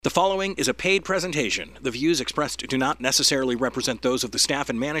The following is a paid presentation. The views expressed do not necessarily represent those of the staff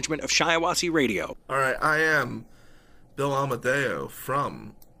and management of Shiawassee Radio. Alright, I am Bill Amadeo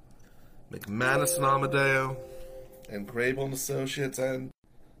from McManus and Amadeo and Grable and Associates and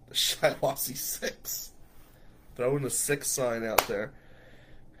the Shiawassee 6. Throwing the 6 sign out there.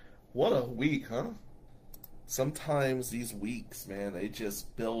 What a week, huh? Sometimes these weeks, man, they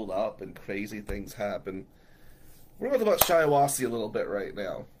just build up and crazy things happen. We're going to talk about Shiawassee a little bit right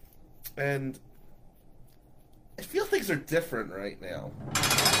now. And I feel things are different right now.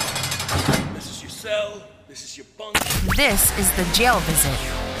 This is your cell. This is your bunk. This is the Jail Visit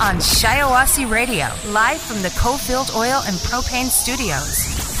on Shiawassee Radio, live from the Cofield Oil and Propane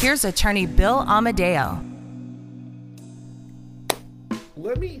Studios. Here's attorney Bill Amadeo.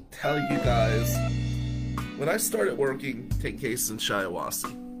 Let me tell you guys, when I started working, taking cases in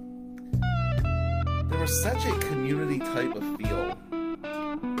Shiawassee, there was such a community type of feel.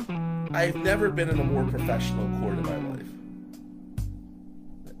 I've never been in a more professional court in my life.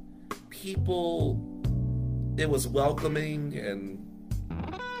 People, it was welcoming, and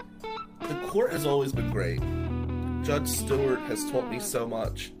the court has always been great. Judge Stewart has taught me so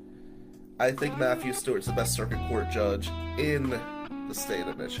much. I think Matthew Stewart's the best circuit court judge in the state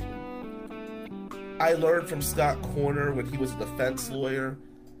of Michigan. I learned from Scott Corner when he was a defense lawyer,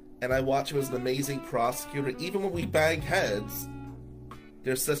 and I watched him as an amazing prosecutor. Even when we bang heads,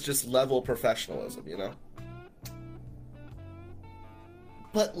 there's such just level of professionalism, you know?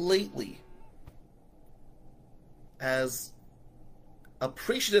 But lately, as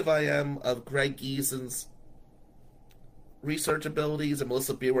appreciative I am of Greg Giesen's research abilities and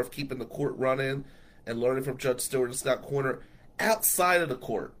Melissa Beerworth keeping the court running and learning from Judge Stewart and Scott Corner outside of the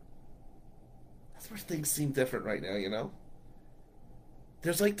court, that's where things seem different right now, you know?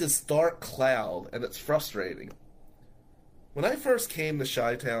 There's like this dark cloud, and it's frustrating. When I first came to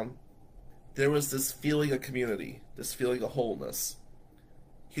Chi-Town, there was this feeling of community, this feeling of wholeness.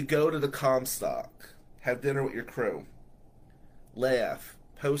 You go to the Comstock, have dinner with your crew, laugh,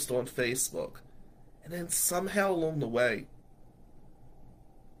 post on Facebook, and then somehow along the way,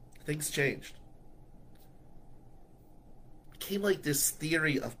 things changed. It became like this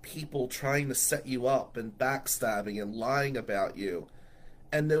theory of people trying to set you up and backstabbing and lying about you.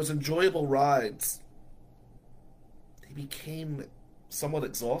 And those enjoyable rides, they became somewhat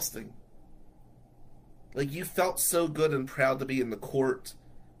exhausting. Like, you felt so good and proud to be in the court,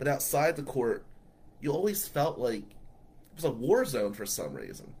 but outside the court, you always felt like it was a war zone for some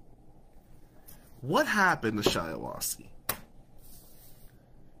reason. What happened to Shiawassee?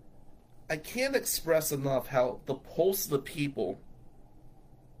 I can't express enough how the pulse of the people,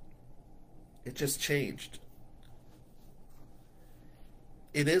 it just changed.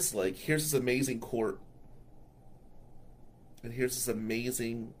 It is like, here's this amazing court, and here's this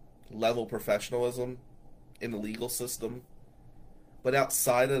amazing level of professionalism in the legal system, but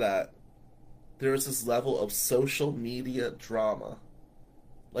outside of that, there is this level of social media drama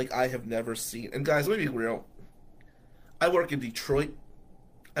like I have never seen. And guys, let me be real. I work in Detroit.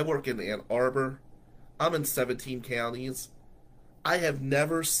 I work in Ann Arbor. I'm in 17 counties. I have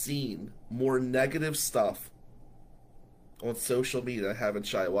never seen more negative stuff on social media I have in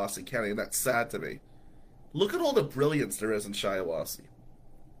Shiawassee County, and that's sad to me. Look at all the brilliance there is in Shiawassee.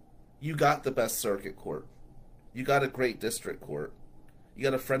 You got the best circuit court. You got a great district court. You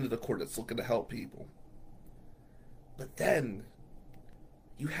got a friend of the court that's looking to help people. But then,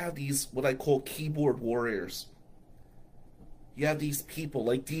 you have these, what I call keyboard warriors. You have these people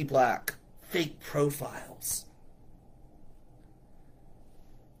like D Black, fake profiles.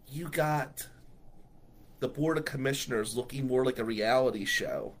 You got the Board of Commissioners looking more like a reality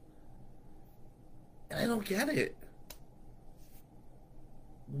show. And I don't get it.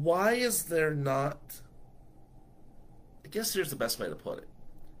 Why is there not... I guess here's the best way to put it.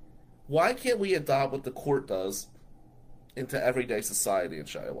 Why can't we adopt what the court does into everyday society in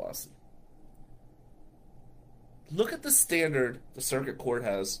Shiawassee? Look at the standard the circuit court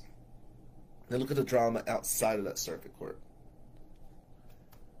has, and look at the drama outside of that circuit court.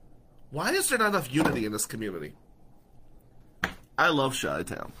 Why is there not enough unity in this community? I love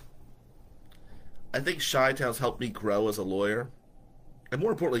Chi-Town. I think Chi-Town's helped me grow as a lawyer, and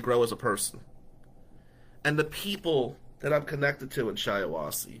more importantly, grow as a person. And the people that I'm connected to in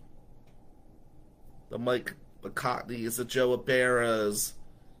Shiawassee, the Mike McCotneys, the Joe Ibarras,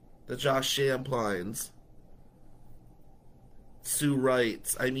 the Josh Champlines, Sue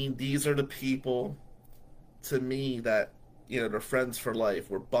Wrights, I mean, these are the people, to me, that, you know, they're friends for life.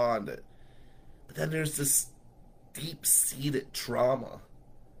 We're bonded. But then there's this deep-seated trauma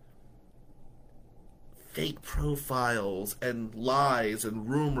fake profiles and lies and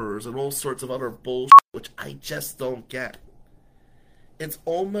rumors and all sorts of other bullshit, which I just don't get. It's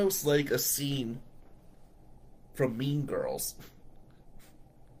almost like a scene from Mean Girls.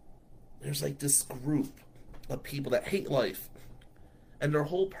 There's like this group of people that hate life, and their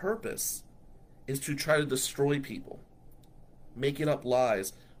whole purpose is to try to destroy people, making up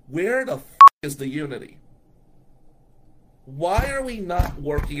lies. Where the is the unity? Why are we not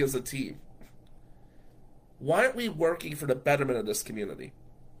working as a team? Why aren't we working for the betterment of this community?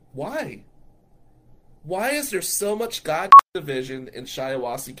 Why? Why is there so much division in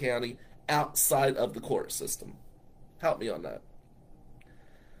Shiawassee County outside of the court system? Help me on that.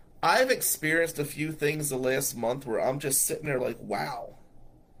 I've experienced a few things the last month where I'm just sitting there like, wow.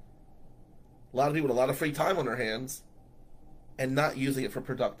 A lot of people with a lot of free time on their hands and not using it for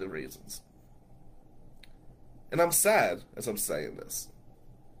productive reasons. And I'm sad as I'm saying this.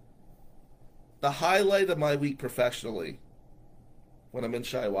 The highlight of my week professionally when I'm in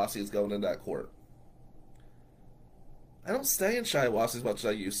Shiawassee is going in that court. I don't stay in Shiawassee as much as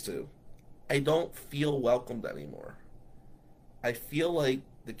I used to. I don't feel welcomed anymore. I feel like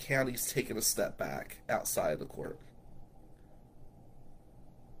the county's taken a step back outside the court.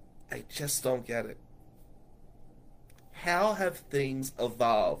 I just don't get it. How have things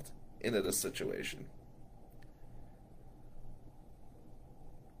evolved into this situation?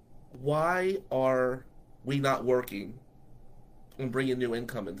 Why are we not working on bringing new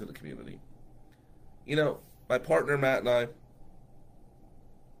income into the community? You know, my partner Matt and I,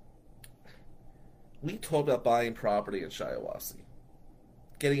 we talked about buying property in Shiawassee,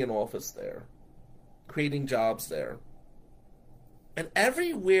 getting an office there, creating jobs there. And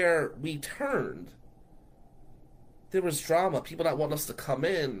everywhere we turned, there was drama. People not wanting us to come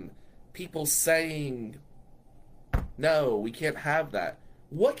in. People saying, no, we can't have that.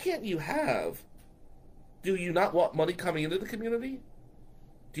 What can't you have? Do you not want money coming into the community?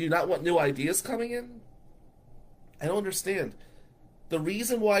 Do you not want new ideas coming in? I don't understand. The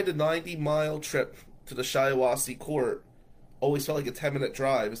reason why the 90-mile trip to the Shiawassee court always felt like a 10-minute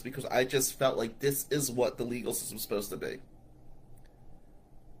drive is because I just felt like this is what the legal system is supposed to be.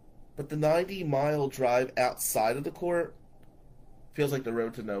 But the 90-mile drive outside of the court feels like the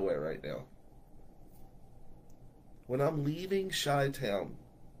road to nowhere right now. When I'm leaving Chi-Town,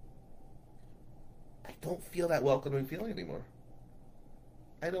 I don't feel that welcoming feeling anymore.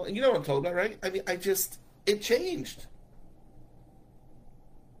 I don't, and you know what I'm talking about, right? I mean, it changed.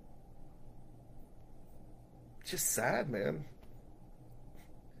 Just sad, man.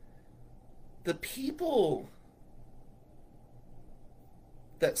 The people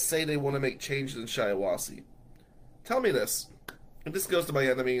that say they want to make changes in Shiawassee, tell me this. And this goes to my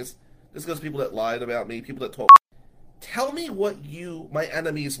enemies. This goes to people that lied about me, people that talk. Tell me what my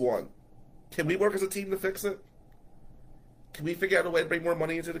enemies, want. Can we work as a team to fix it? Can we figure out a way to bring more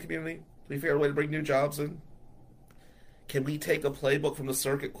money into the community? Can we figure out a way to bring new jobs in? Can we take a playbook from the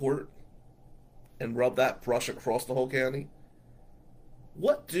circuit court and rub that brush across the whole county?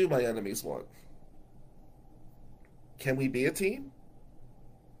 What do my enemies want? Can we be a team?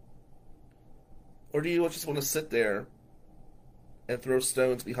 Or do you just want to sit there and throw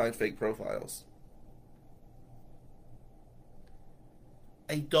stones behind fake profiles?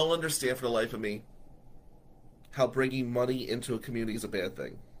 I don't understand for the life of me how bringing money into a community is a bad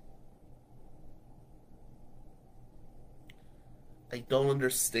thing. I don't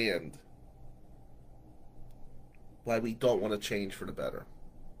understand why we don't want to change for the better.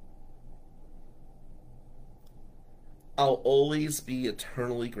 I'll always be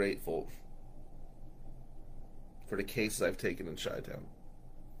eternally grateful for the cases I've taken in Chi-Town.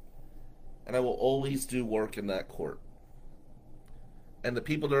 And I will always do work in that court. And the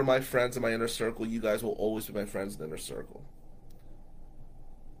people that are my friends in my inner circle, you guys will always be my friends in the inner circle.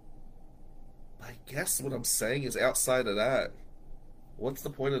 I guess what I'm saying is outside of that, what's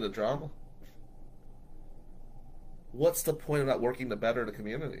the point of the drama? What's the point of not working to better the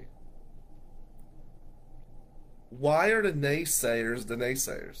community? Why are the naysayers the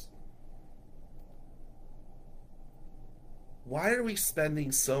naysayers? Why are we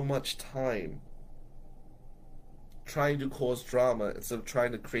spending so much time trying to cause drama instead of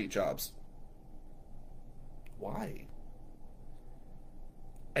trying to create jobs? Why?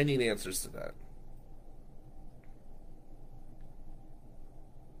 I need answers to that.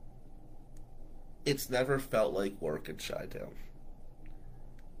 It's never felt like work in Chi-Town.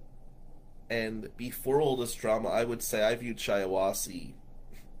 And before all this drama, I would say I viewed Shiawassee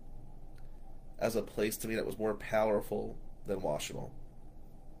as a place to me that was more powerful than Washtenaw.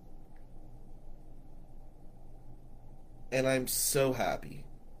 And I'm so happy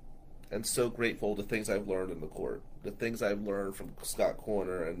and so grateful to things I've learned in the court, the things I've learned from Scott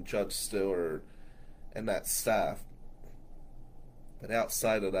Corner and Judge Stewart and that staff. But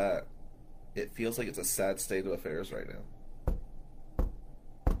outside of that, it feels like it's a sad state of affairs right now.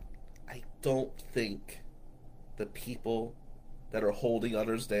 I don't think the people that are holding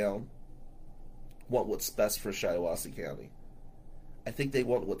others down want what's best for Shiawassee County. I think they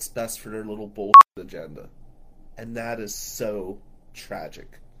want what's best for their little bullshit agenda. And that is so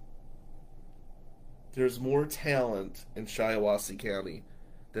tragic. There's more talent in Shiawassee County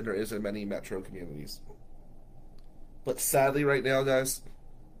than there is in many metro communities. But sadly right now, guys,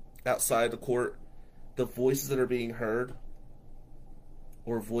 outside the court, the voices that are being heard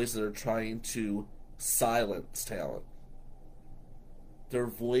or voices that are trying to silence talent, they're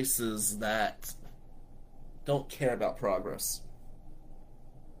voices that don't care about progress.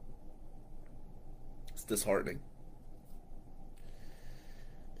 It's disheartening.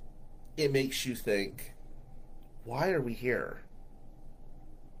 It makes you think, why are we here?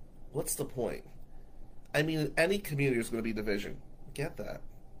 What's the point? I mean, in any community there's going to be division. Get that.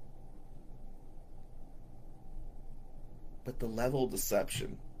 But the level of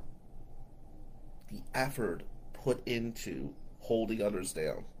deception, the effort put into holding others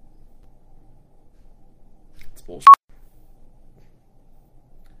down, it's bullshit.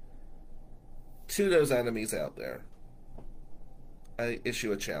 To those enemies out there, I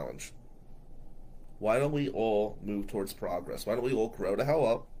issue a challenge. Why don't we all move towards progress? Why don't we all grow the hell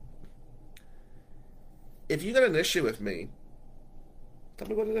up? If you got an issue with me, tell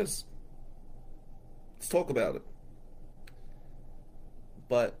me what it is. Let's talk about it.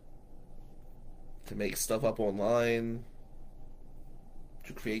 But to make stuff up online,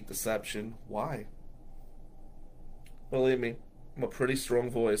 to create deception, why? Believe me, I'm a pretty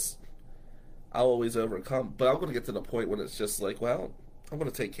strong voice. I'll always overcome. But I'm going to get to the point when it's just like, well, I'm going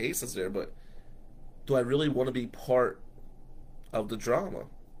to take cases there, but do I really want to be part of the drama?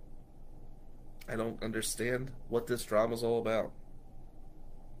 I don't understand what this drama is all about.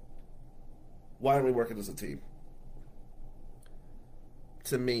 Why are we working as a team?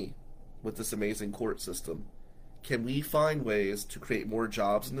 To me, with this amazing court system, can we find ways to create more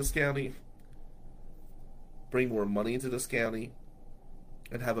jobs in this county, bring more money into this county,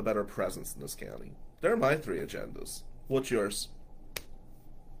 and have a better presence in this county? They're my 3 agendas. What's yours?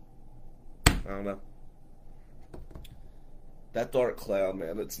 I don't know. That dark cloud,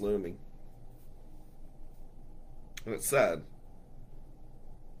 man, it's looming. And it's sad.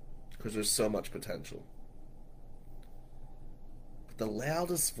 Because there's so much potential. But the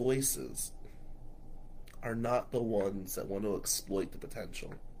loudest voices are not the ones that want to exploit the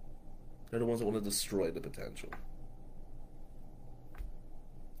potential. They're the ones that want to destroy the potential.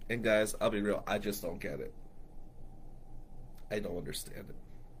 And guys, I'll be real, I just don't get it. I don't understand it.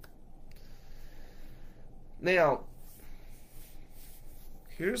 Now,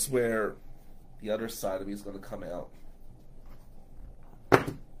 here's where the other side of me is going to come out.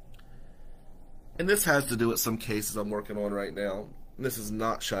 And this has to do with some cases I'm working on right now. And this is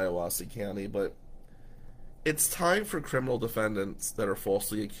not Shiawassee County, but it's time for criminal defendants that are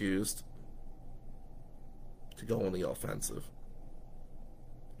falsely accused to go on the offensive.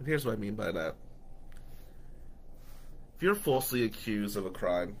 And here's what I mean by that. If you're falsely accused of a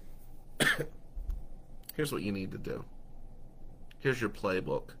crime, here's what you need to do. Here's your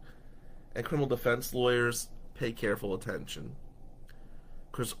playbook. And criminal defense lawyers, pay careful attention.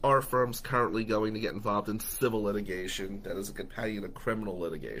 Because our firm's currently going to get involved in civil litigation that is a companion to criminal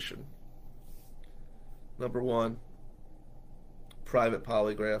litigation. Number 1, private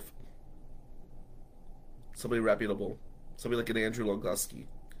polygraph. Somebody reputable. Somebody like an Andrew Longuski.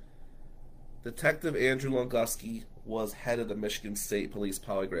 Detective Andrew Longuski was head of the Michigan State Police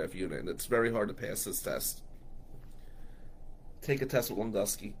Polygraph Unit, and it's very hard to pass this test. Take a test with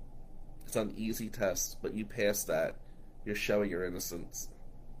Longuski. It's an easy test, but you pass that, you're showing your innocence.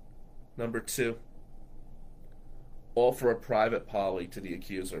 Number 2, offer a private poly to the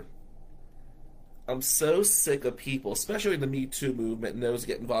accuser. I'm so sick of people, especially in the Me Too movement and those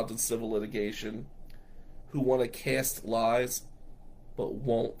get involved in civil litigation, who want to cast lies, but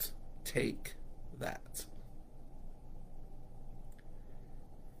won't take that.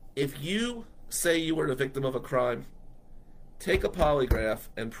 If you say you were the victim of a crime, take a polygraph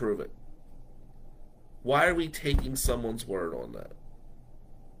and prove it. Why are we taking someone's word on that?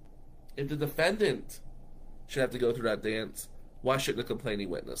 If the defendant should have to go through that dance, why shouldn't a complaining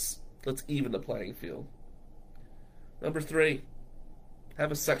witness? Let's even the playing field. Number 3,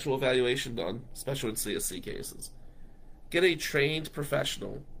 have a sexual evaluation done, especially in CSC cases. Get a trained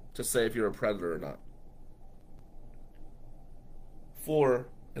professional to say if you're a predator or not. 4,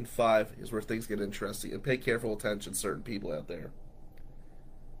 And 5 is where things get interesting. And pay careful attention, certain people out there.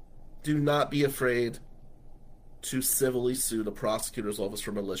 Do not be afraid to civilly sue the prosecutor's office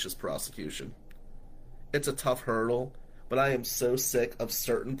for malicious prosecution. It's a tough hurdle, but I am so sick of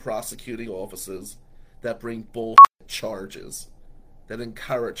certain prosecuting offices that bring bullshit charges, that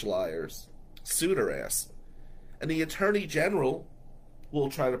encourage liars. Sue their ass. And the Attorney General will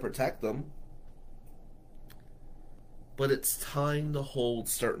try to protect them. But it's time to hold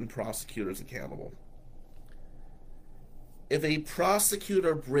certain prosecutors accountable. If a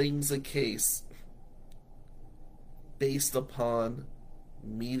prosecutor brings a case based upon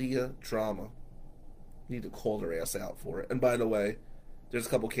media drama, you need to call their ass out for it. And by the way, there's a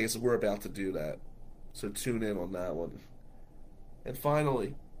couple cases we're about to do that. So tune in on that one. And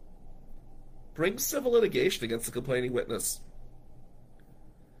finally, bring civil litigation against the complaining witness.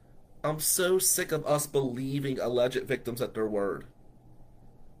 I'm so sick of us believing alleged victims at their word.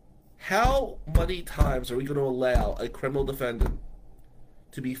 How many times are we going to allow a criminal defendant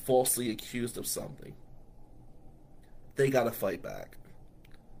to be falsely accused of something? They got to fight back.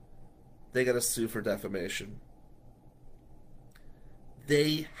 They got to sue for defamation.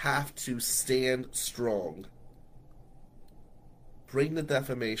 They have to stand strong. Bring the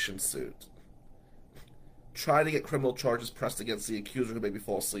defamation suit. Try to get criminal charges pressed against the accuser who may be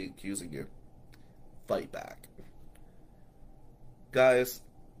falsely accusing you. Fight back. Guys,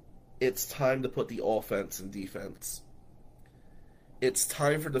 it's time to put the offense in defense. It's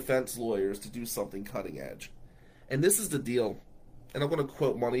time for defense lawyers to do something cutting edge. And this is the deal. And I'm going to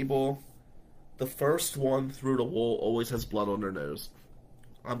quote Moneyball. The first one through the wall always has blood on their nose.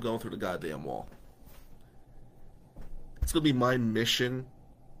 I'm going through the goddamn wall. It's going to be my mission.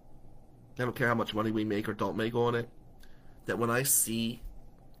 I don't care how much money we make or don't make on it, that when I see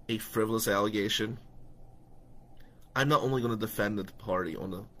a frivolous allegation, I'm not only going to defend the party on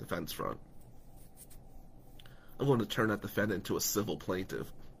the defense front, I'm going to turn that defendant into a civil plaintiff.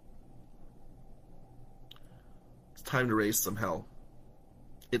 It's time to raise some hell.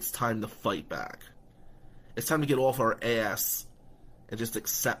 It's time to fight back. It's time to get off our ass and just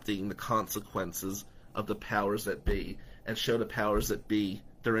accepting the consequences of the powers that be and show the powers that be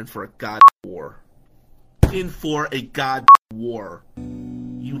they're in for a god war. In for a god war.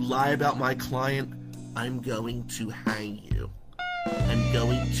 You lie about my client, I'm going to hang you. I'm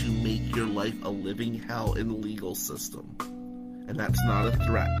going to make your life a living hell in the legal system. And that's not a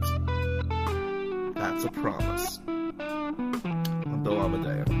threat. That's a promise. I'm Bill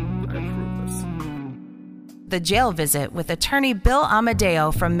Amadeo. I approve this. The Jail Visit with attorney Bill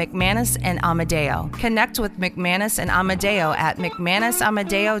Amadeo from McManus and Amadeo. Connect with McManus and Amadeo at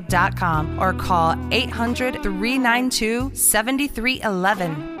McManusAmadeo.com or call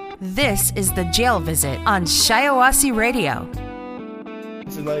 800-392-7311. This is The Jail Visit on Shiawassee Radio.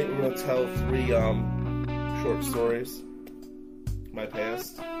 Tonight we're going to tell 3 short stories. My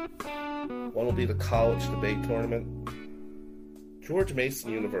past. One will be the college debate tournament. George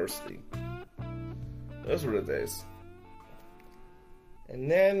Mason University. Those were the days. And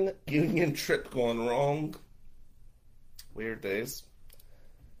then Union Trip gone wrong. Weird days.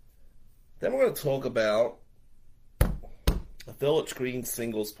 Then we're going to talk about a Village Green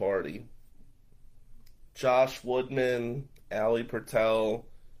singles party. Josh Woodman, Ali Pertel.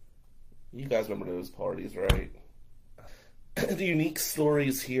 You guys remember those parties, right? The unique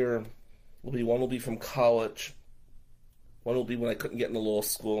stories here will be, one will be from college. One will be when I couldn't get into law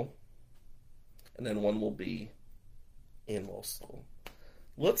school. And then one will be in law school.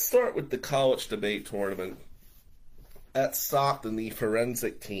 Let's start with the college debate tournament. At Stockton, the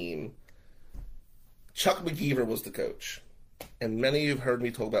forensic team, Chuck McGeever was the coach. And many of you have heard me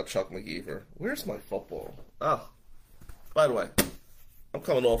talk about Chuck McGeever. Where's my football? Oh, by the way, I'm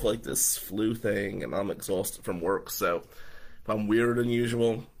coming off like this flu thing, and I'm exhausted from work, so if I'm weirder than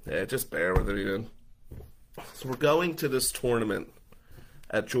usual, just bear with me, then. So we're going to this tournament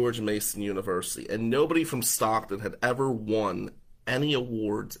at George Mason University, and nobody from Stockton had ever won any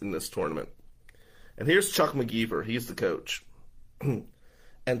awards in this tournament. And here's Chuck McGeever, he's the coach.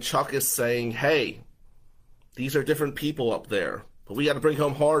 And Chuck is saying, hey, these are different people up there, but we got to bring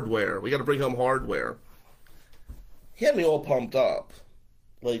home hardware. He had me all pumped up.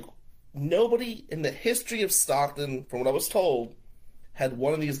 Like, nobody in the history of Stockton, from what I was told, had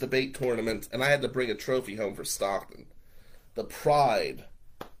one of these debate tournaments, and I had to bring a trophy home for Stockton. The pride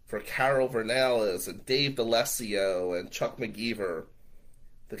for Carol Vernales and Dave DeLessio and Chuck McGeever,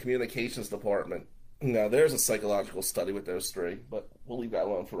 the communications department. Now, there's a psychological study with those 3, but we'll leave that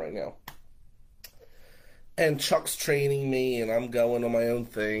alone for right now. And Chuck's training me, and I'm going on my own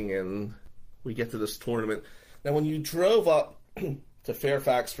thing, and we get to this tournament. Now, when you drove up to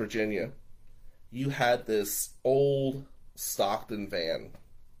Fairfax, Virginia, you had this old Stockton van,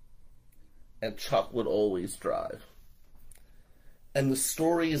 and Chuck would always drive. And the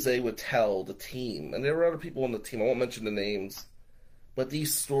stories they would tell the team, and there were other people on the team, I won't mention the names, but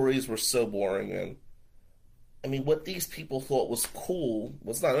these stories were so boring, man. I mean, what these people thought was cool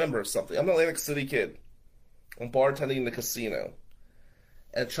was not, I remember something. I'm an Atlantic City kid. I'm bartending in the casino.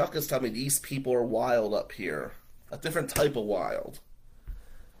 And Chuck is telling me these people are wild up here. A different type of wild.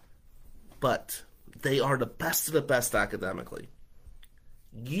 But they are the best of the best academically.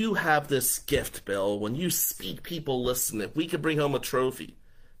 You have this gift, Bill. When you speak, people listen. If we could bring home a trophy,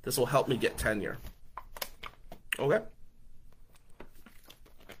 this will help me get tenure. Okay?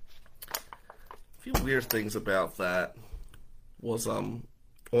 A few weird things about that was on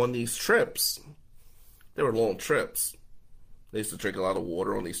these trips, they were long trips. They used to drink a lot of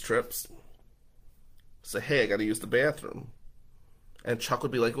water on these trips. Say, hey, I got to use the bathroom. And Chuck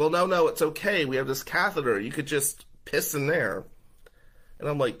would be like, well, no, it's okay. We have this catheter. You could just piss in there. And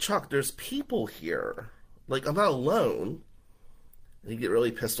I'm like, Chuck, there's people here. Like, I'm not alone. And he'd get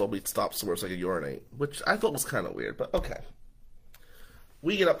really pissed off. We'd stop somewhere so I could urinate, which I thought was kind of weird, but okay.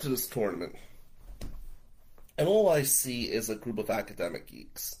 We get up to this tournament. And all I see is a group of academic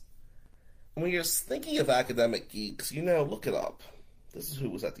geeks. And when you're thinking of academic geeks, look it up. This is who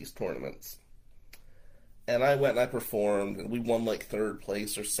was at these tournaments. And I went and I performed, and we won like 3rd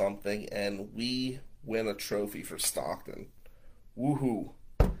place or something, and we win a trophy for Stockton. Woohoo.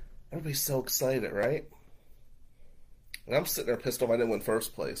 Everybody's so excited, right? And I'm sitting there pissed off I didn't win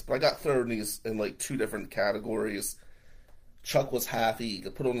 1st place, but I got 3rd in like 2 different categories. Chuck was happy. He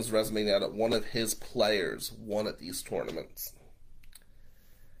could put on his resume now that one of his players won at these tournaments.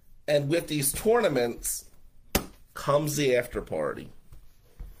 And with these tournaments comes the after party.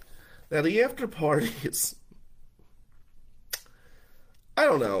 Now, the after parties, I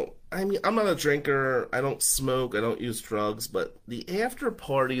don't know. I mean, I'm not a drinker. I don't smoke. I don't use drugs. But the after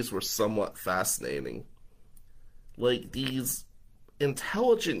parties were somewhat fascinating. Like, these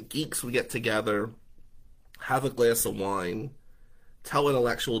intelligent geeks would get together, have a glass of wine, tell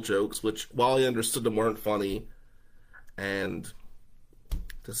intellectual jokes, which, while I understood them, weren't funny. And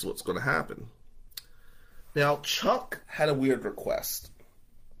this is what's going to happen. Now, Chuck had a weird request.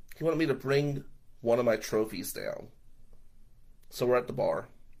 He wanted me to bring one of my trophies down. So we're at the bar.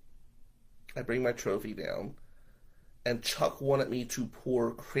 I bring my trophy down. And Chuck wanted me to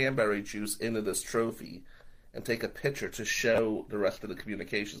pour cranberry juice into this trophy and take a picture to show the rest of the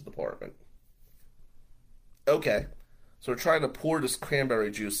communications department. Okay. So we're trying to pour this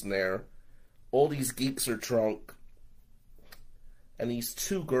cranberry juice in there. All these geeks are drunk. And these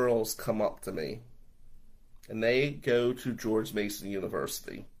 2 girls come up to me. And they go to George Mason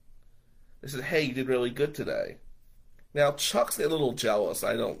University. They said, hey, you did really good today. Now, Chuck's a little jealous.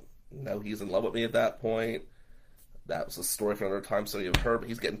 I don't know he's in love with me at that point. That was a story for another time, so you've heard. But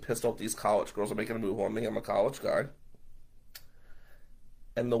he's getting pissed off these college girls are making a move on me. I'm a college guy.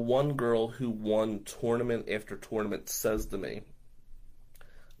 And the one girl who won tournament after tournament says to me,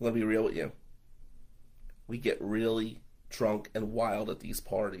 I'm going to be real with you. We get really drunk and wild at these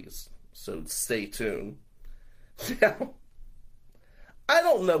parties. So stay tuned. Now, I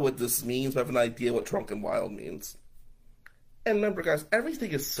don't know what this means, but I have an idea what drunk and wild means. And remember, guys,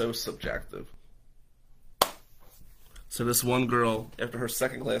 everything is so subjective. So this one girl, after her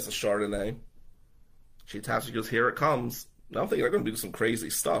 2nd glass of Chardonnay, she taps, she goes, here it comes. Now I'm thinking they're going to do some crazy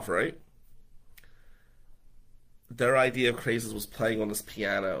stuff, right? Their idea of crazy was playing on this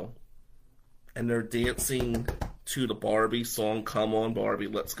piano. And they're dancing to the Barbie song, Come On Barbie,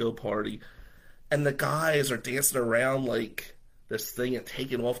 Let's Go Party. And the guys are dancing around like this thing and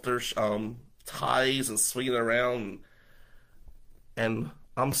taking off their ties and swinging around. And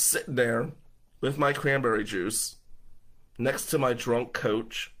I'm sitting there with my cranberry juice next to my drunk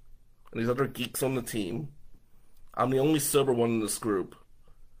coach and these other geeks on the team. I'm the only sober one in this group,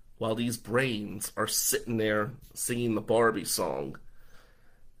 while these brains are sitting there singing the Barbie song.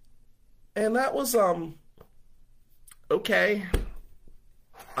 And that was, okay.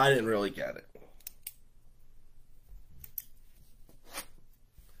 I didn't really get it.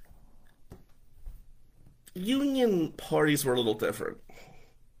 Union parties were a little different.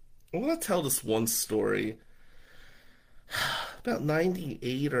 I'm going to tell this one story. About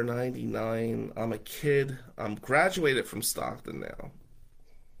 98 or 99, I'm a kid. I'm graduated from Stockton now.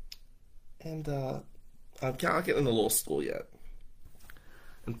 And I'm not getting into law school yet.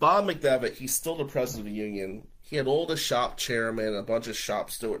 And Bob McDevitt, he's still the president of the union. He had all the shop chairmen and a bunch of shop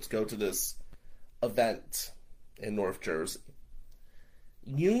stewards go to this event in North Jersey.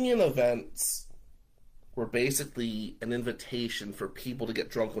 Union events were basically an invitation for people to get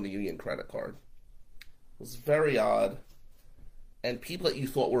drunk on a union credit card. It was very odd. And people that you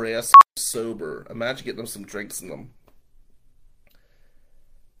thought were ass sober, imagine getting them some drinks in them.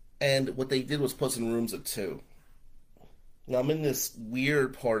 And what they did was put us in rooms of 2. Now, I'm in this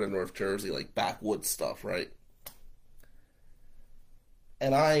weird part of North Jersey, like backwoods stuff, right?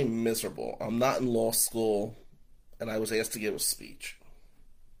 And I'm miserable. I'm not in law school, and I was asked to give a speech.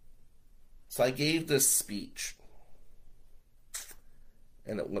 So I gave this speech,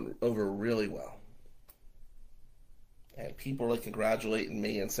 and it went over really well. And people are like congratulating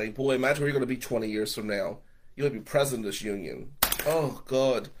me and saying, boy, imagine where you're going to be 20 years from now. You're going to be president of this union. Oh,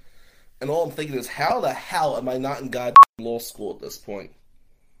 God. And all I'm thinking is, how the hell am I not in goddamn law school at this point?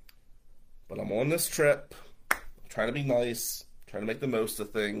 But I'm on this trip, trying to be nice, trying to make the most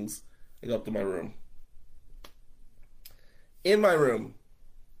of things. I go up to my room. In my room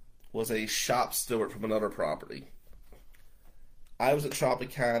was a shop steward from another property. I was at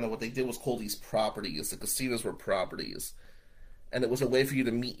Tropicana. What they did was call these properties. The casinos were properties. And it was a way for you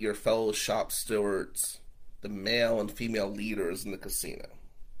to meet your fellow shop stewards, the male and female leaders in the casino.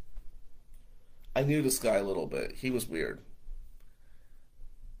 I knew this guy a little bit. He was weird.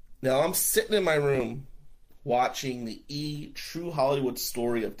 Now, I'm sitting in my room watching the True Hollywood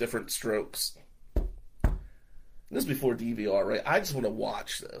Story of Different Strokes. This is before DVR, right? I just want to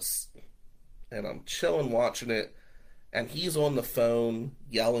watch this. And I'm chilling watching it. And he's on the phone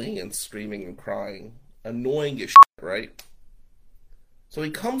yelling and screaming and crying. Annoying as shit, right? So he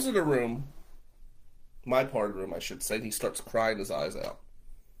comes in the room, my part of the room, I should say, and he starts crying his eyes out.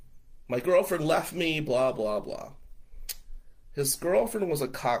 My girlfriend left me, blah, blah, blah. His girlfriend was a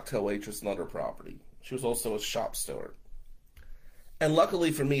cocktail waitress in another property. She was also a shop steward. And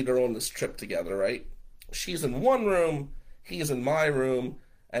luckily for me, they're on this trip together, right? She's in one room, he's in my room,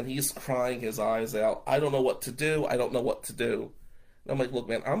 and he's crying his eyes out. I don't know what to do. I don't know what to do. And I'm like, look,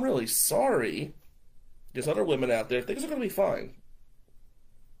 man, I'm really sorry. There's other women out there. Things are going to be fine.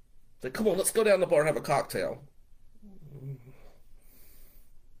 Like, come on, let's go down to the bar and have a cocktail.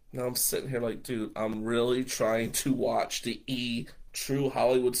 Now I'm sitting here like, dude, I'm really trying to watch the True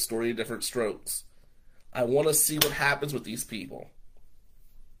Hollywood Story of Different Strokes. I want to see what happens with these people.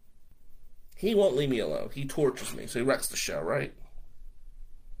 He won't leave me alone. He tortures me, so he wrecks the show, right?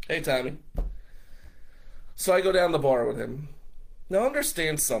 Hey, Tommy. So I go down the bar with him. Now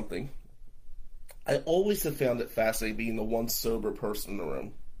understand something. I always have found it fascinating being the one sober person in the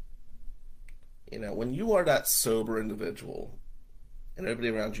room. You know, when you are that sober individual and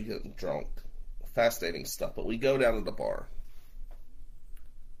everybody around you getting drunk, fascinating stuff. But we go down to the bar.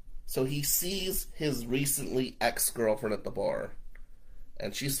 So he sees his recently ex-girlfriend at the bar.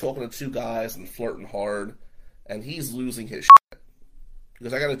 And she's talking to 2 guys and flirting hard. And he's losing his shit.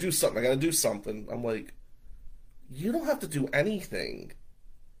 Because I gotta do something. I'm like, you don't have to do anything.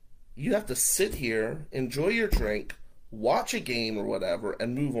 You have to sit here, enjoy your drink, watch a game or whatever,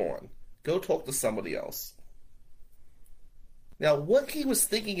 and move on. Go talk to somebody else. Now, what he was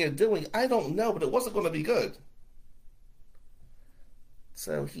thinking of doing, I don't know, but it wasn't going to be good.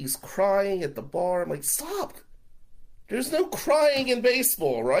 So he's crying at the bar. I'm like, stop. There's no crying in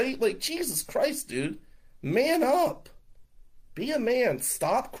baseball, right? Like, Jesus Christ, dude. Man up. Be a man.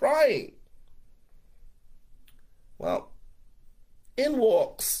 Stop crying. Well, in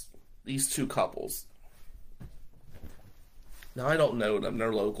walks these 2 couples. Now, I don't know them.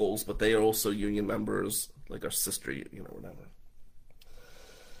 They're locals, but they are also union members, like our sister, you know, whatever.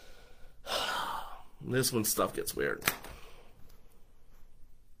 This when stuff gets weird.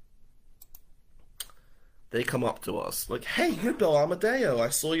 They come up to us, like, hey, you're Bill Amadeo. I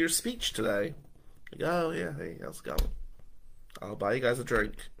saw your speech today. Like, oh, yeah, hey, how's it going? I'll buy you guys a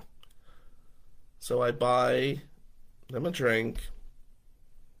drink. So I buy them a drink,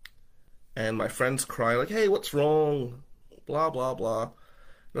 and my friends cry, like, hey, what's wrong? Blah, blah, blah.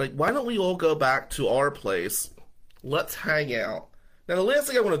 They're like, why don't we all go back to our place? Let's hang out. Now, the last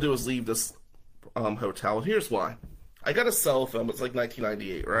thing I want to do is leave this hotel, and here's why. I got a cell phone, it's like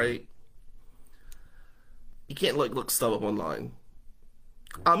 1998, right? You can't, like, look stuff up online.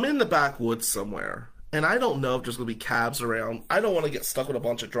 I'm in the backwoods somewhere, and I don't know if there's going to be cabs around. I don't want to get stuck with a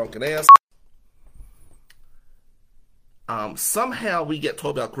bunch of drunken ass. Somehow we get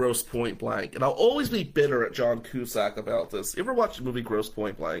told about Grosse Pointe Blank, and I'll always be bitter at John Cusack about this. You ever watch the movie Grosse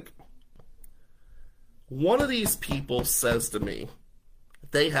Pointe Blank? One of these people says to me,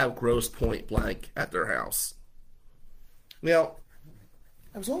 they have Grosse Pointe Blank at their house. Now,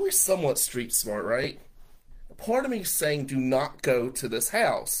 I was always somewhat street smart, right? Part of me is saying, do not go to this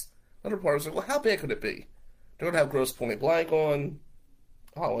house. Another part is like, well, how bad could it be? They're going to have Grosse Pointe Blank on.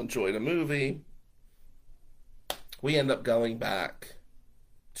 I'll enjoy the movie. we end up going back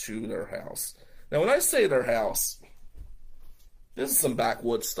to their house. Now, when I say their house, this is some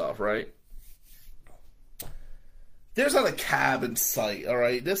backwoods stuff, right? There's not a cab in sight, all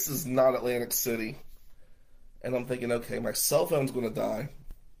right? This is not Atlantic City. And I'm thinking, okay, my cell phone's going to die.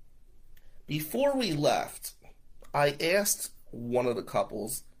 Before we left, I asked one of the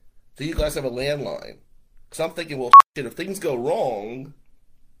couples, do you guys have a landline? Because I'm thinking, well, shit, if things go wrong,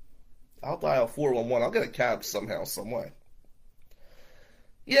 I'll dial 411. I'll get a cab somehow, some way.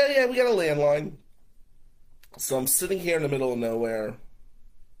 Yeah, we got a landline. So I'm sitting here in the middle of nowhere,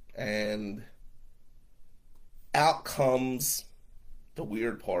 and out comes the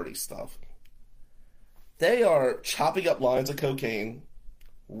weird party stuff. They are chopping up lines of cocaine,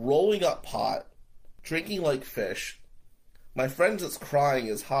 rolling up pot, drinking like fish. My friend that's crying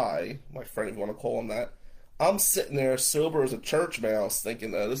is high. My friend, if you want to call him that. I'm sitting there sober as a church mouse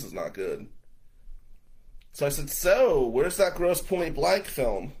thinking, oh, this is not good. So I said, so, where's that Grosse Pointe Blank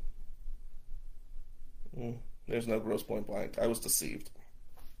film? There's no Grosse Pointe Blank. I was deceived.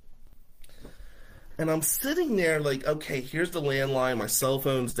 And I'm sitting there like, okay, here's the landline. My cell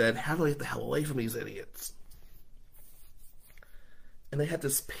phone's dead. How do I get the hell away from these idiots? And they had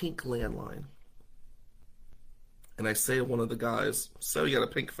this pink landline. And I say to one of the guys, so you got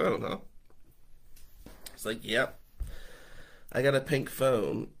a pink phone, huh? He's like, yep. I got a pink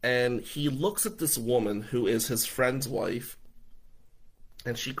phone. And he looks at this woman who is his friend's wife.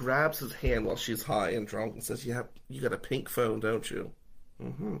 And she grabs his hand while she's high and drunk and says, you got a pink phone, don't you?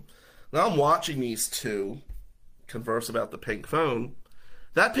 Mm-hmm. Now I'm watching these two converse about the pink phone.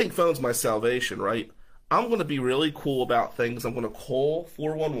 That pink phone's my salvation, right? I'm going to be really cool about things. I'm going to call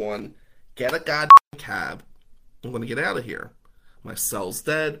 411, get a goddamn cab. I'm going to get out of here. My cell's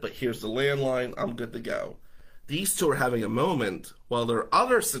dead, but here's the landline. I'm good to go. These two are having a moment while their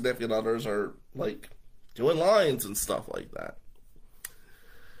other significant others are, like, doing lines and stuff like that.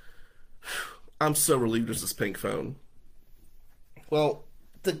 I'm so relieved there's this pink phone. Well,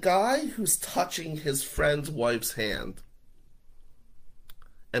 the guy who's touching his friend's wife's hand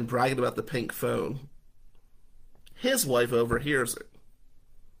and bragging about the pink phone, his wife overhears it.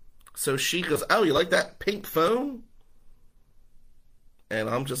 So she goes, oh, you like that pink phone? And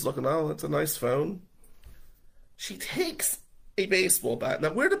I'm just looking, oh, that's a nice phone. She takes a baseball bat.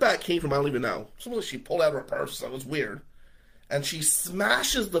 Now, where the bat came from, I don't even know. Supposedly she pulled out of her purse, so it was weird. And she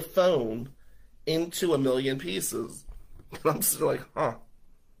smashes the phone into a million pieces. And I'm just like, huh.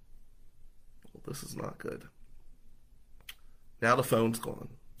 Well, this is not good. Now the phone's gone.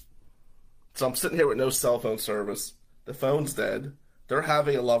 So I'm sitting here with no cell phone service. The phone's dead. They're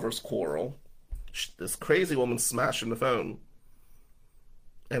having a lover's quarrel. This crazy woman's smashing the phone.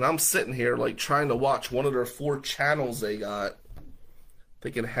 And I'm sitting here, like, trying to watch one of their 4 channels they got.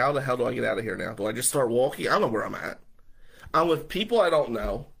 Thinking, how the hell do I get out of here now? Do I just start walking? I don't know where I'm at. I'm with people I don't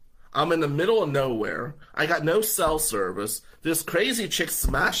know. I'm in the middle of nowhere. I got no cell service. This crazy chick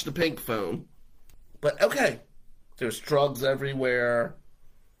smashed the pink phone. But, okay. There's drugs everywhere.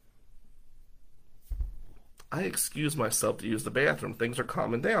 I excuse myself to use the bathroom. Things are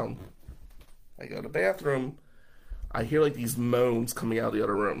calming down. I go to the bathroom. I hear like these moans coming out of the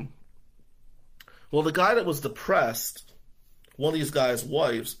other room. Well, the guy that was depressed, one of these guys'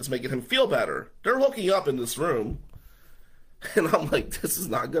 wives, is making him feel better. They're hooking up in this room. And I'm like, this is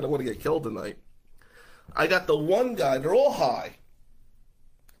not good. I want to get killed tonight. I got the one guy, they're all high.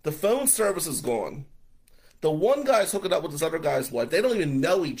 The phone service is gone. The one guy's hooking up with this other guy's wife. They don't even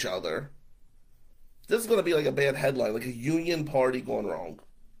know each other. This is going to be like a bad headline, like a union party gone wrong.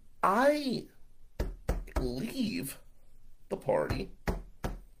 I leave the party.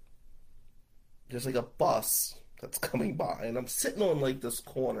 There's like a bus that's coming by, and I'm sitting on like this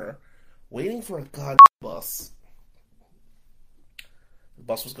corner waiting for a goddamn bus. The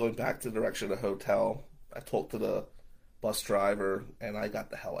bus was going back to the direction of the hotel. I talked to the bus driver, and I got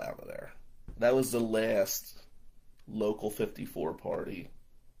the hell out of there. That was the last Local 54 party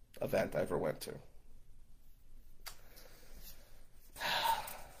event I ever went to.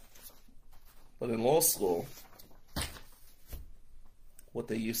 But in law school, what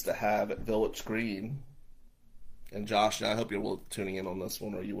they used to have at Village Green, and Josh, I hope you're tuning in on this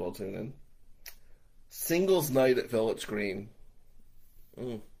one, or you will tune in. Singles night at Village Green.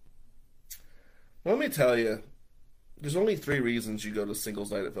 Let me tell you, there's only 3 reasons you go to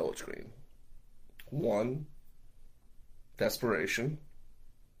singles night at Village Green. 1, desperation.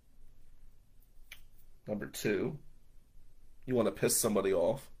 Number 2, you want to piss somebody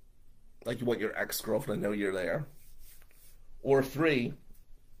off. Like you want your ex-girlfriend to know you're there. Or 3,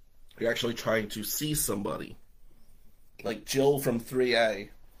 you're actually trying to see somebody. Like Jill from 3A.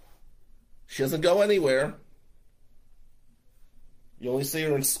 She doesn't go anywhere. You only see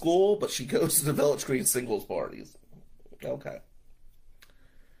her in school, but she goes to the Village Green singles parties. Okay.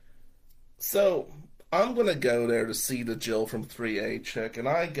 So, I'm going to go there to see the Jill from 3A chick, and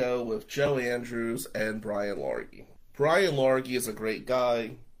I go with Joe Andrews and Brian Largy. Brian Largy is a great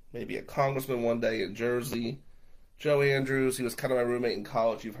guy, maybe a congressman one day in Jersey. Joe Andrews, he was kind of my roommate in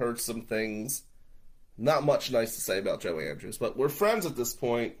college. You've heard some things. Not much nice to say about Joe Andrews, but we're friends at this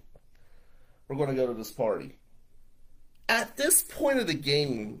point. We're going to go to this party. At this point of the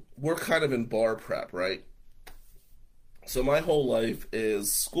game, we're kind of in bar prep, right? So my whole life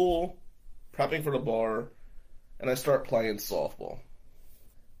is school, prepping for the bar, and I start playing softball.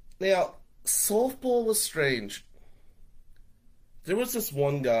 Now, softball was strange. There was this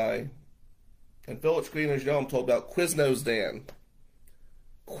one guy, and Village Green, as you know, I'm told about Quiznos Dan.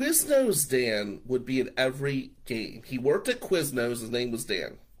 Quiznos Dan would be at every game. He worked at Quiznos, his name was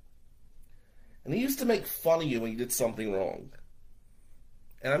Dan. And he used to make fun of you when you did something wrong.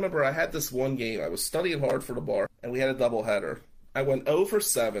 And I remember I had this one game. I was studying hard for the bar, and we had a doubleheader. I went 0 for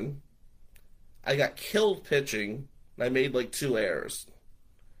 7. I got killed pitching, and I made like 2 errors.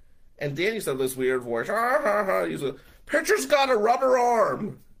 And Danny said this weird voice, he's a pitcher's got a rubber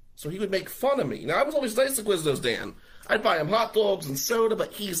arm. So he would make fun of me. Now, I was always nice to Quiznos Dan. I'd buy him hot dogs and soda,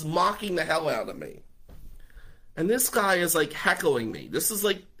 but he's mocking the hell out of me. And this guy is like heckling me. This is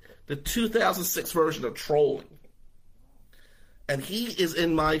like the 2006 version of trolling. And he is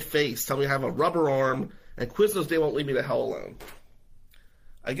in my face telling me I have a rubber arm, and Quiznos Dan won't leave me the hell alone.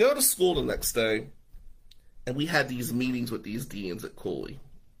 I go to school the next day, and we had these meetings with these deans at Cooley.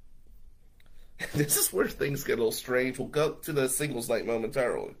 This is where things get a little strange. We'll go to the singles night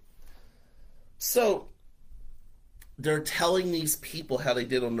momentarily. So, they're telling these people how they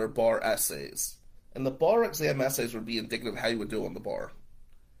did on their bar essays. And the bar exam essays would be indicative of how you would do on the bar.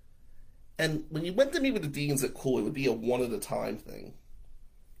 And when you went to meet with the deans at Cooley, it would be a one-at-a-time thing.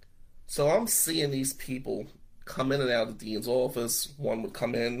 So I'm seeing these people come in and out of the dean's office. One would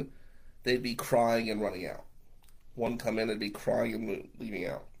come in, they'd be crying and running out. One come in and be crying and leaving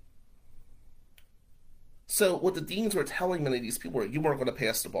out. So what the deans were telling many of these people were, you weren't going to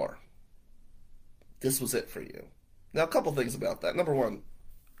pass the bar. This was it for you. Now, a couple things about that. Number one,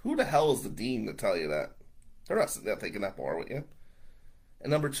 who the hell is the dean to tell you that? They're not sitting there taking that bar with you. And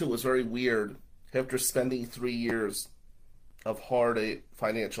number two, it was very weird. After spending 3 years of hard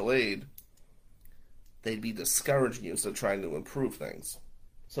financial aid, they'd be discouraging you instead of trying to improve things.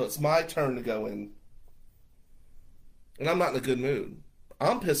 So it's my turn to go in. And I'm not in a good mood.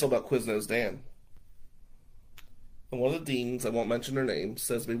 I'm pissed about Quiznos Dan. And one of the deans, I won't mention their name,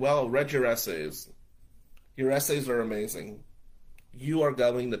 says to me, well, I read your essays. Your essays are amazing. You are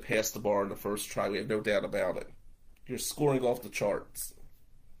going to pass the bar in the first try. We have no doubt about it. You're scoring off the charts.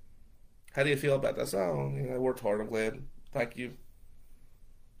 How do you feel about that? Oh, I worked hard. I'm glad. Thank you.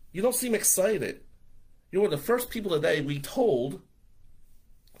 You don't seem excited. You're one of the first people today we told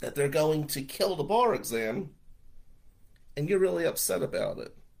that they're going to kill the bar exam, and you're really upset about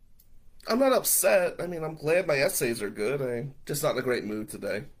it. I'm not upset. I mean, I'm glad my essays are good. I'm just not in a great mood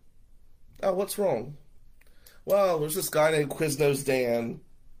today. Oh, what's wrong? Well, there's this guy named Quiznos Dan,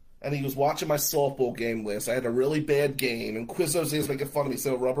 and he was watching my softball game list. I had a really bad game, and Quiznos Dan's making fun of me,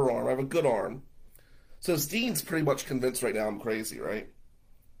 so rubber arm. I have a good arm. So this dean's pretty much convinced right now I'm crazy, right?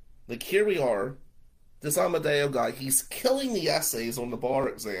 Like, here we are. This Amadeo guy, he's killing the essays on the bar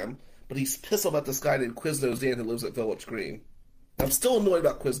exam, but he's pissed about this guy named Quiznos Dan who lives at Village Green. I'm still annoyed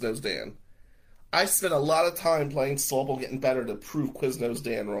about Quiznos Dan. I spent a lot of time playing softball getting better to prove Quiznos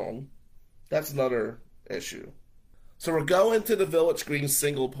Dan wrong. That's another issue. So we're going to the Village Green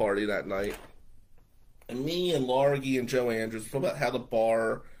single party that night. And me and Largy and Joe Andrews talk about how the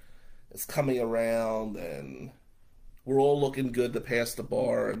bar is coming around and we're all looking good to pass the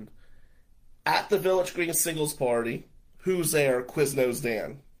bar. And at the Village Green singles party, who's there? Quiznos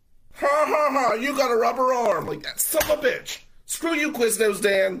Dan. Ha ha ha, you got a rubber arm. Like, that son of a bitch. Screw you, Quiznos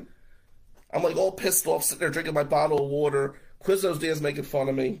Dan. I'm like all pissed off sitting there drinking my bottle of water. Quiznos Dan's making fun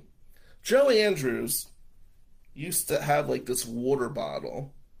of me. Joe Andrews used to have like this water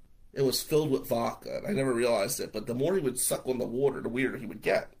bottle. It was filled with vodka. I never realized it, but the more he would suck on the water, the weirder he would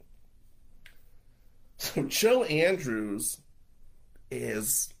get. So Joe Andrews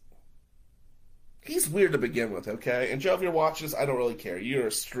he's weird to begin with, okay? And Joe, if you're watching this, I don't really care. You're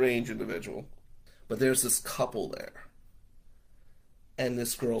a strange individual. But there's this couple there. And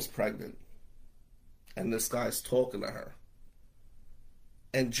this girl's pregnant. And this guy's talking to her.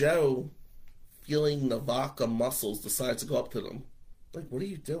 And Joe, feeling the vodka muscles, decides to go up to them. Like, what are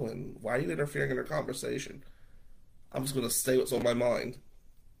you doing? Why are you interfering in their conversation? I'm just going to say what's on my mind.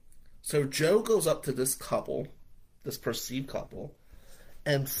 So Joe goes up to this couple, this perceived couple,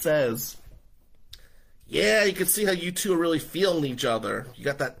 and says, yeah, you can see how you two are really feeling each other. You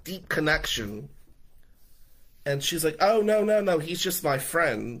got that deep connection. And she's like, oh, no, he's just my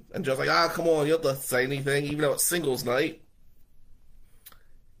friend. And Joe's like, come on, you don't have to say anything, even though it's singles night.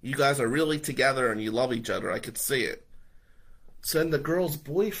 You guys are really together and you love each other. I could see it. So then the girl's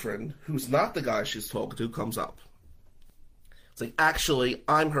boyfriend, who's not the guy she's talking to, comes up. It's like, actually,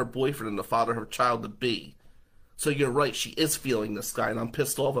 I'm her boyfriend and the father of her child to be. So you're right, she is feeling this guy, and I'm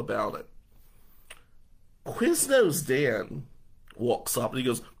pissed off about it. Quiznos Dan walks up and he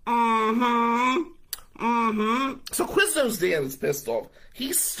goes, So Quiznos Dan is pissed off.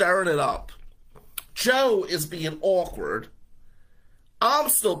 He's stirring it up. Joe is being awkward. I'm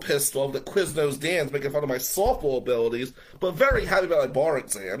still pissed off that Quiznos Dan's making fun of my softball abilities, but very happy about my bar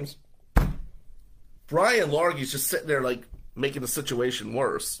exams. Brian Largy's just sitting there, like, making the situation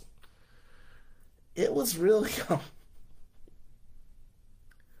worse. It was really...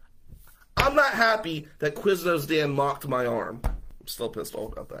 I'm not happy that Quiznos Dan mocked my arm. I'm still pissed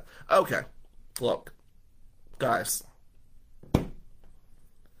off about that. Okay, look. Guys.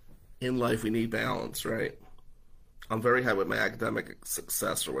 In life, we need balance, right? I'm very happy with my academic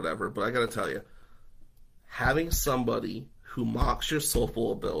success or whatever, but I gotta tell you, having somebody who mocks your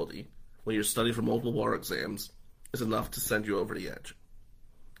softball ability when you're studying for multiple bar exams is enough to send you over the edge.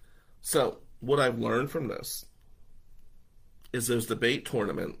 So, what I've learned from this is those debate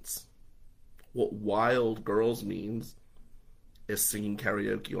tournaments, what wild girls means is singing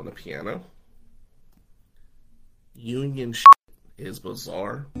karaoke on a piano. Union is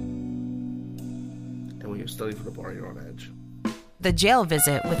bizarre. And when you're studying for the bar, you're on edge. The Jail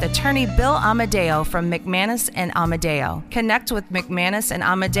Visit with attorney Bill Amadeo from McManus and Amadeo. Connect with McManus and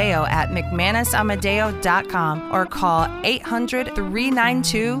Amadeo at McManusAmadeo.com or call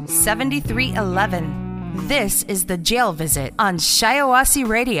 800-392-7311. This is The Jail Visit on Shiawassee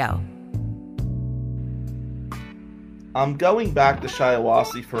Radio. I'm going back to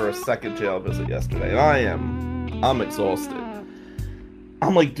Shiawassee for a second jail visit yesterday, and I'm exhausted.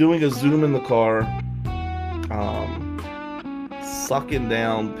 I'm like doing a Zoom in the car, sucking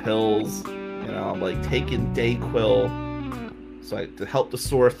down pills, I'm like taking Dayquil to help the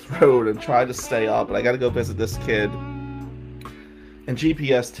sore throat and try to stay up, and I gotta go visit this kid. And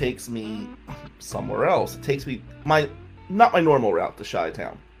GPS takes me somewhere else. It takes me not my normal route to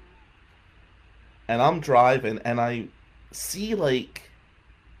Chi-Town. And I'm driving and I see like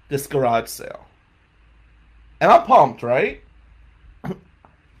this garage sale. And I'm pumped, right?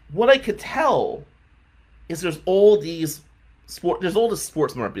 What I could tell is there's all this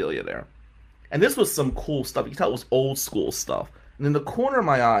sports memorabilia there. And this was some cool stuff. You can tell it was old school stuff. And in the corner of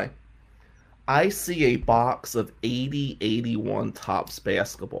my eye, I see a box of 80-81 Topps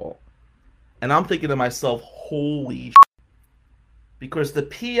basketball. And I'm thinking to myself, holy shit. Because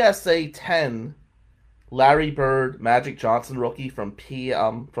the PSA 10 Larry Bird Magic Johnson rookie from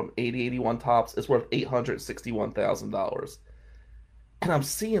 80-81 Topps is worth $861,000. And I'm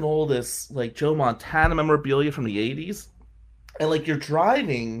seeing all this like Joe Montana memorabilia from the 80s. And like you're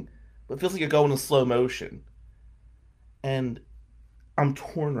driving, but it feels like you're going in slow motion. And I'm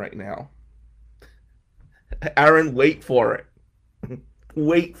torn right now. Aaron, wait for it.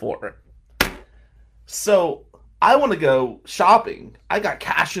 Wait for it. So, I want to go shopping. I got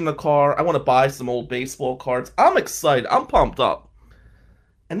cash in the car. I want to buy some old baseball cards. I'm excited. I'm pumped up.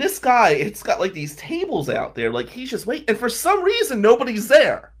 And this guy, it's got like these tables out there. Like he's just waiting. And for some reason, nobody's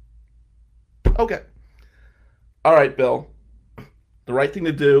there. Okay. All right, Bill. The right thing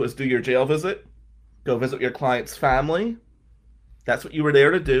to do is do your jail visit. Go visit your client's family. That's what you were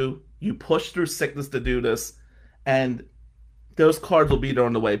there to do. You pushed through sickness to do this. And those cards will be there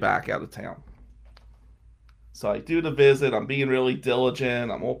on the way back out of town. So I do the visit. I'm being really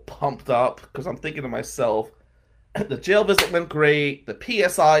diligent. I'm all pumped up because I'm thinking to myself, the jail visit went great. The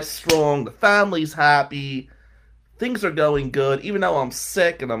PSI's strong. The family's happy. Things are going good. Even though I'm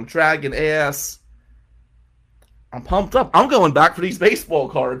sick and I'm dragging ass, I'm pumped up. I'm going back for these baseball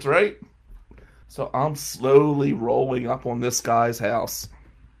cards, right? So I'm slowly rolling up on this guy's house.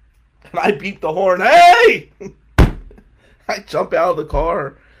 And I beep the horn. Hey! I jump out of the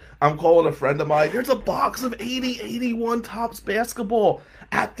car. I'm calling a friend of mine. There's a box of 80-81 Topps basketball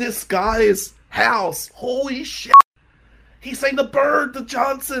at this guy's house. Holy shit. He's saying the Bird, the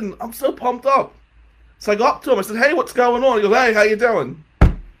Johnson. I'm so pumped up. So I go up to him. I said, hey, what's going on? He goes, hey, how you doing?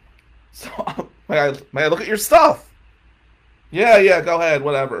 So, may I look at your stuff? Yeah, go ahead,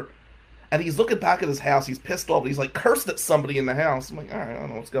 whatever. And he's looking back at his house. He's pissed off. He's like cursed at somebody in the house. I'm like, all right, I don't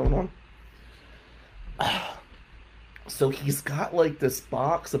know what's going on. So he's got like this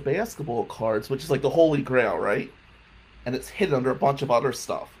box of basketball cards, which is like the holy grail, right? and it's hidden under a bunch of other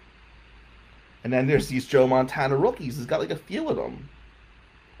stuff. And then there's these Joe Montana rookies. He's got like a few of them,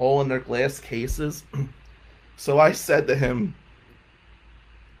 all in their glass cases. So I said to him,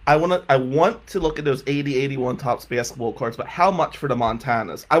 I want to look at those 80-81 Topps basketball cards, but how much for the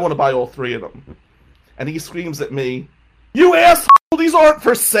Montanas? I want to buy all 3 of them. And he screams at me, "You asshole, these aren't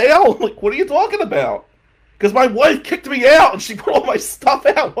for sale!" I'm like, what are you talking about? Because my wife kicked me out and she put all my stuff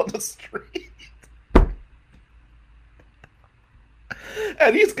out on the street.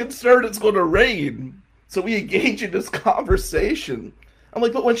 And he's concerned it's going to rain. So we engage in this conversation. I'm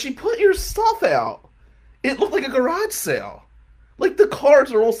like, but when she put your stuff out, it looked like a garage sale. Like, the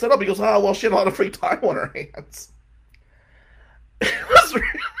cards are all set up. He goes, oh, well, she had a lot of free time on her hands. It was really...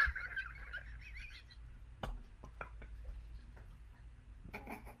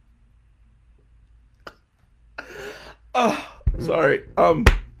 Oh, sorry.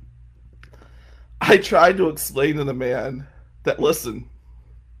 I tried to explain to the man that, listen,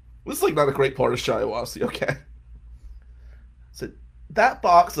 this is like not a great part of Shiawassee, okay? So that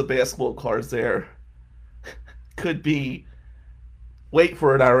box of basketball cards there could be, wait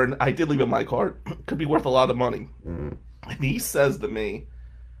for it, Aaron, I did leave in my card, could be worth a lot of money. And he says to me,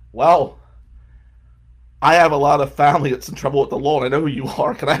 well, I have a lot of family that's in trouble with the law, and I know who you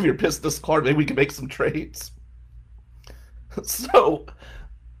are. Can I have your business card? Maybe we can make some trades. So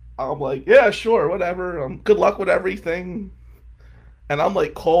I'm like, yeah, sure, whatever. Good luck with everything. And I'm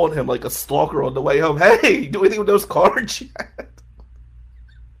like calling him like a stalker on the way home. Hey, do anything with those cards yet?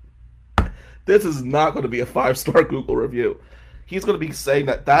 This is not going to be a 5-star Google review. He's going to be saying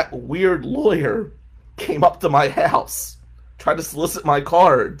that weird lawyer came up to my house, tried to solicit my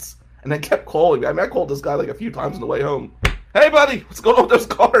cards, and then kept calling me. I mean, I called this guy like a few times on the way home. Hey, buddy, what's going on with those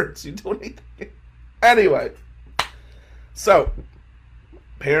cards? You doing anything? Anyway. So,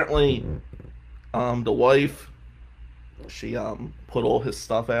 apparently, the wife, she put all his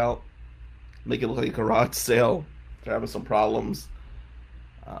stuff out, make it look like a garage sale. They're having some problems.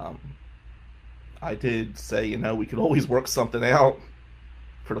 I did say, we could always work something out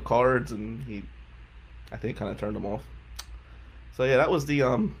for the cards, and he, I think, kind of turned them off. So yeah, that was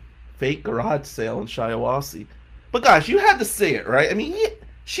the fake garage sale in Shiawassee. But guys, you had to see it, right? I mean,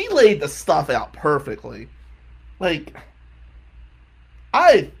 she laid the stuff out perfectly. Like,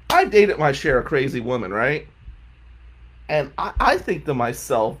 I dated my share of crazy women, right? And I think to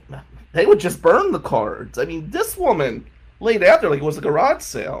myself, they would just burn the cards. I mean, this woman laid out there like it was a garage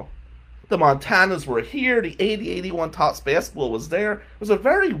sale. The Montanas were here. The 80-81 Topps basketball was there. It was a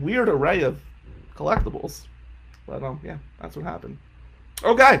very weird array of collectibles. But, yeah, that's what happened.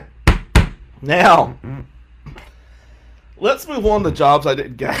 Okay. Now, let's move on to jobs I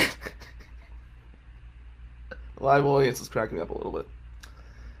didn't get. Live audience is cracking me up a little bit.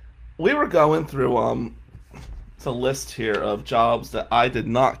 We were going through it's a list here of jobs that I did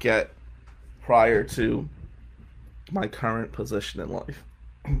not get prior to my current position in life.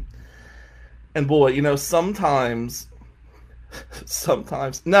 And boy, sometimes...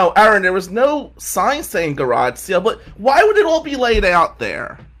 No, Aaron, there was no sign saying garage sale, but why would it all be laid out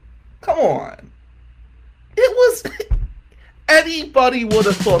there? Come on. It was... Anybody would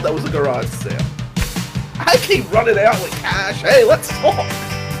have thought that was a garage sale. I keep running out with cash. Hey, let's talk.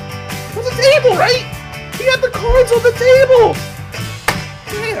 It was a table, right? He had the cards on the table.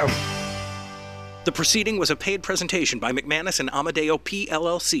 Damn. The proceeding was a paid presentation by McManus and Amadeo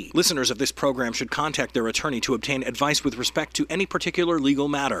PLLC. Listeners of this program should contact their attorney to obtain advice with respect to any particular legal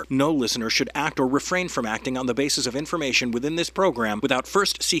matter. No listener should act or refrain from acting on the basis of information within this program without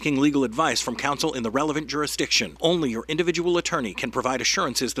first seeking legal advice from counsel in the relevant jurisdiction. Only your individual attorney can provide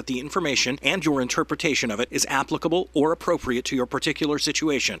assurances that the information and your interpretation of it is applicable or appropriate to your particular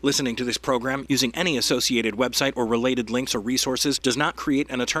situation. Listening to this program using any associated website or related links or resources does not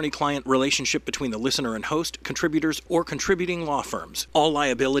create an attorney-client relationship between the listener and host, contributors, or contributing law firms. All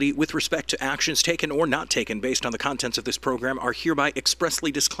liability with respect to actions taken or not taken based on the contents of this program are hereby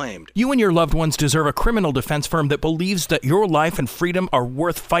expressly disclaimed. You and your loved ones deserve a criminal defense firm that believes that your life and freedom are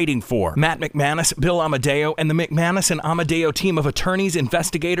worth fighting for. Matt McManus, Bill Amadeo, and the McManus and Amadeo team of attorneys,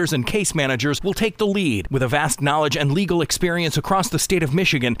 investigators, and case managers will take the lead with a vast knowledge and legal experience across the state of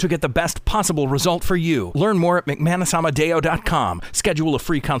Michigan to get the best possible result for you. Learn more at McManusAmadeo.com. Schedule a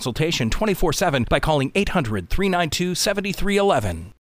free consultation 24/7 by calling 800-392-7311.